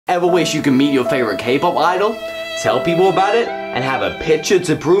Ever wish you could meet your favorite K-pop idol, tell people about it, and have a picture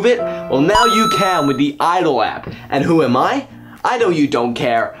to prove it? Well, now you can with the iDol app. And who am I? I know you don't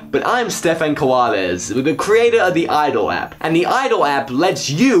care, but I'm Stefan Koales, the creator of the iDol app. And the iDol app lets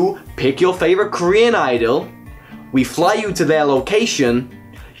you pick your favorite Korean idol, we fly you to their location,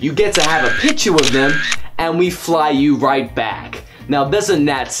 you get to have a picture with them, and we fly you right back. Now doesn't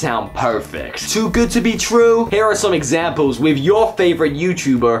that sound perfect? Too good to be true? Here are some examples with your favorite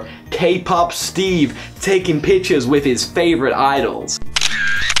YouTuber, KpopSteve, taking pictures with his favorite idols.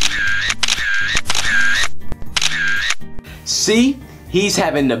 See? He's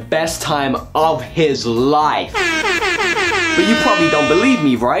having the best time of his life. But you probably don't believe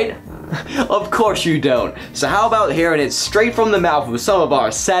me, right? Of course you don't. So how about hearing it straight from the mouth of some of our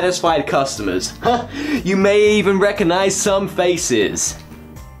satisfied customers? You may even recognize some faces.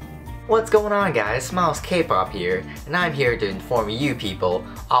 What's going on, guys? Smiles K-pop here, and I'm here to inform you people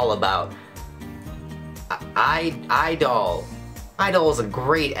all about iDol. iDol is a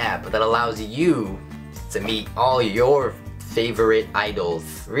great app that allows you to meet all your favorite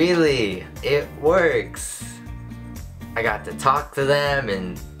idols. Really, it works. I got to talk to them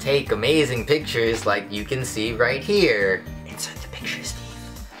and take amazing pictures like you can see right here. Insert the picture, Steve.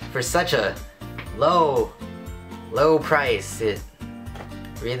 For such a low price, it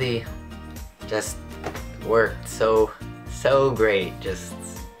really just worked so great. Just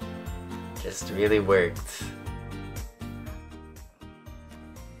really worked.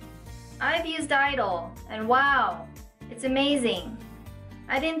 I've used iDol, and wow, it's amazing.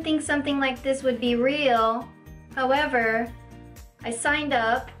 I didn't think something like this would be real. However, I signed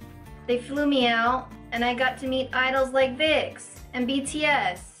up, they flew me out, and I got to meet idols like VIX and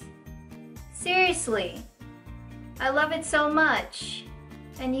BTS. Seriously, I love it so much,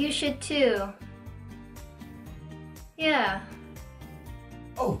 and you should too. Yeah.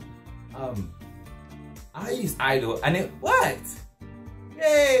 Oh, I use iDol and it worked!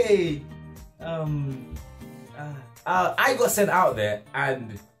 Yay! I got sent out there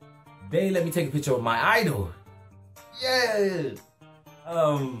and they let me take a picture of my idol. Yeah!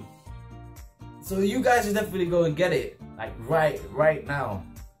 So you guys should definitely go and get it. Like right now.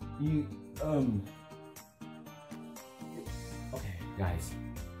 Okay, guys.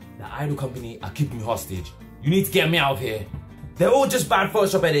 The idol company are keeping me hostage. You need to get me out of here. They're all just bad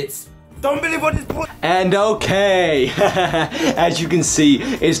Photoshop edits. Don't believe what this boy. And okay, as you can see,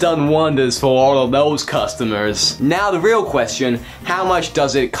 it's done wonders for all of those customers. Now the real question, how much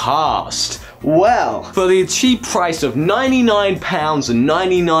does it cost? Well, for the cheap price of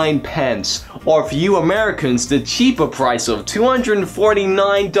 £99.99, or for you Americans, the cheaper price of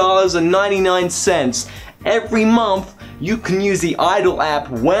 $249.99, every month, you can use the iDol app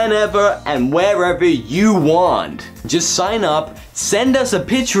whenever and wherever you want. Just sign up, send us a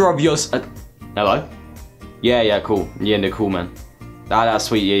picture of your... hello? Yeah, cool. Yeah, they're cool, man. That's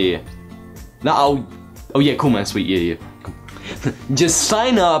sweet, yeah. No, oh yeah, cool, man, sweet, yeah. Cool. Just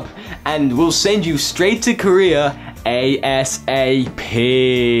sign up, and we'll send you straight to Korea ASAP.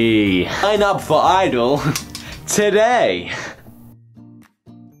 Sign up for iDol today.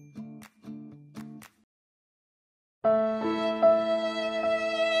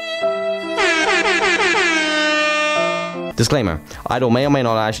 Disclaimer, iDol may or may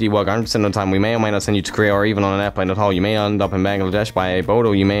not actually work 100% of the time. We may or may not send you to Korea or even on an airplane at all. You may end up in Bangladesh by a boat,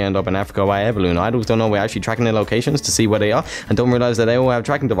 or you may end up in Africa by air balloon. Idols don't know we're actually tracking their locations to see where they are, and don't realize that they all have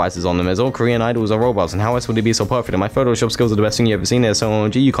tracking devices on them, as all Korean idols are robots, and how else would they be so perfect? And my Photoshop skills are the best thing you ever seen. They're so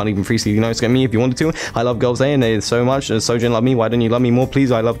OMG, you can't even freestyle notes get me if you wanted to. I love Girls Day, and they so much. Sojin love me, why don't you love me more? Please,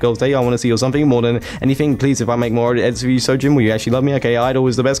 I love Girls Day, I want to see you something more than anything. Please, if I make more edits for you, Sojin, will you actually love me? Okay, iDol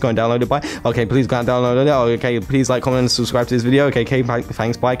is the best, go and download it, bye. Okay, please go and download it. Okay, please like, comment, and subscribe to this video. Okay,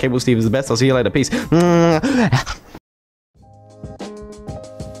 thanks, bye. KpopSteve is the best. I'll see you later. Peace.